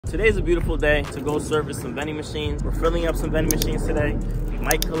Today's a beautiful day to go service some vending machines. We're filling up some vending machines today. We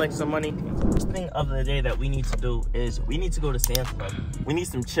might collect some money. First thing of the day that we need to do is we need to go to Sam's Club. We need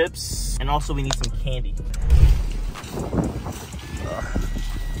some chips and also we need some candy.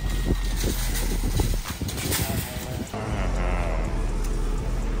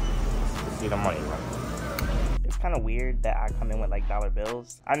 See the money, bro. It's kind of weird that I come in with like dollar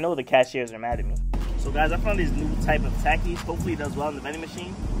bills. I know the cashiers are mad at me. So guys, I found this new type of tackies. Hopefully it does well in the vending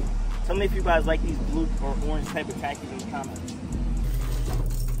machine. Tell me if you guys like these blue or orange type of tackies in the comments.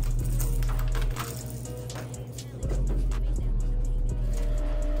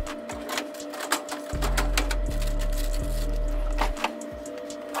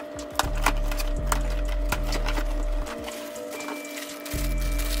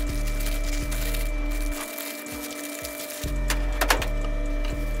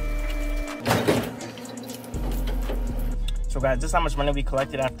 So guys, this is how much money we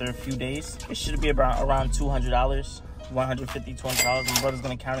collected after a few days. It should be around $200, $150, $200. My brother's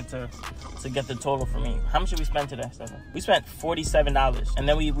gonna count it to get the total for me. How much did we spend today, Stephen? We spent $47, and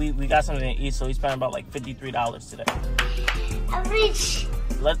then we got something to eat, so we spent about like $53 today. I'm rich.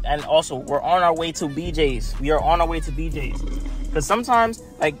 And also, we're on our way to BJ's. We are on our way to BJ's. Because sometimes,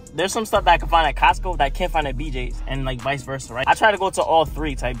 like, there's some stuff that I can find at Costco that I can't find at BJ's, and like vice versa, right? I try to go to all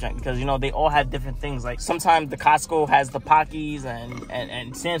three type junk because, you know, they all have different things. Like, sometimes the Costco has the Pockies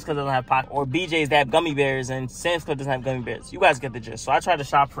and Sam's Club doesn't have Pocky. Or BJ's, they have gummy bears and Sam's Club doesn't have gummy bears. You guys get the gist. So I try to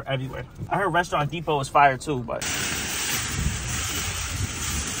shop for everywhere. I heard Restaurant Depot is fire too, but...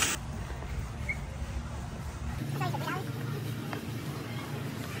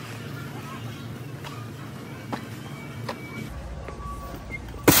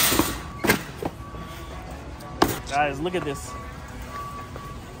 Guys, look at this.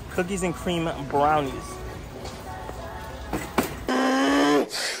 Cookies and cream brownies. Alright,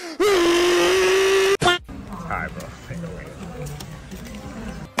 bro.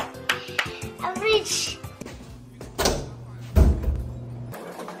 I'm rich.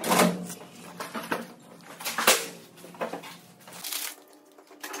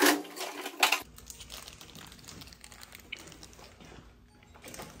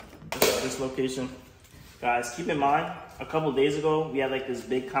 This location. Guys, keep in mind, a couple days ago, we had like this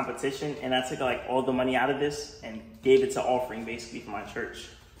big competition and I took like all the money out of this and gave it to offering basically for my church.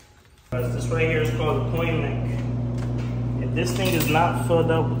 Guys, this right here is called a coin bank. If this thing is not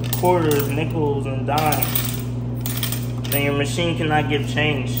filled up with quarters, nickels, and dimes, then your machine cannot give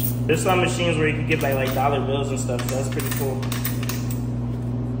change. There's some machines where you can get like dollar bills and stuff, so that's pretty cool.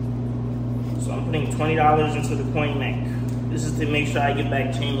 So I'm putting $20 into the coin bank. This is to make sure I get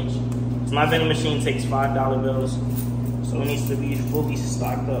back change. My vending machine takes $5 bills, so it needs to be fully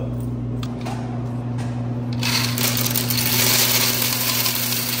stocked up.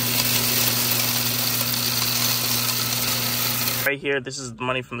 Right here, this is the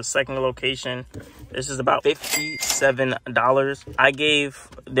money from the second location. This is about $57.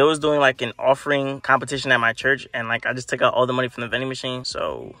 They was doing like an offering competition at my church, and like I just took out all the money from the vending machine.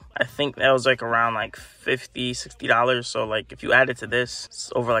 So I think that was like around like $50, $60. So like if you add it to this,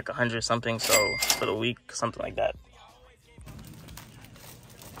 it's over like 100 something. So for the week, something like that.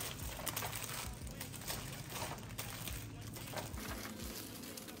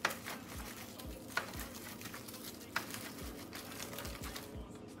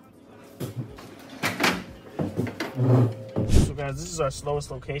 So guys, this is our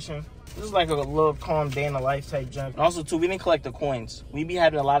slowest location. This is like a little calm day in the life type junk. And also too, we didn't collect the coins. We be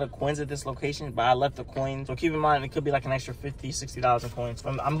having a lot of coins at this location, but I left the coins. So keep in mind, it could be like an extra $50, $60 in coins.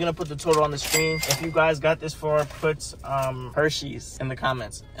 I'm gonna put the total on the screen. If you guys got this far, put Hershey's in the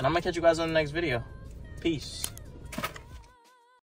comments. And I'm gonna catch you guys on the next video. Peace.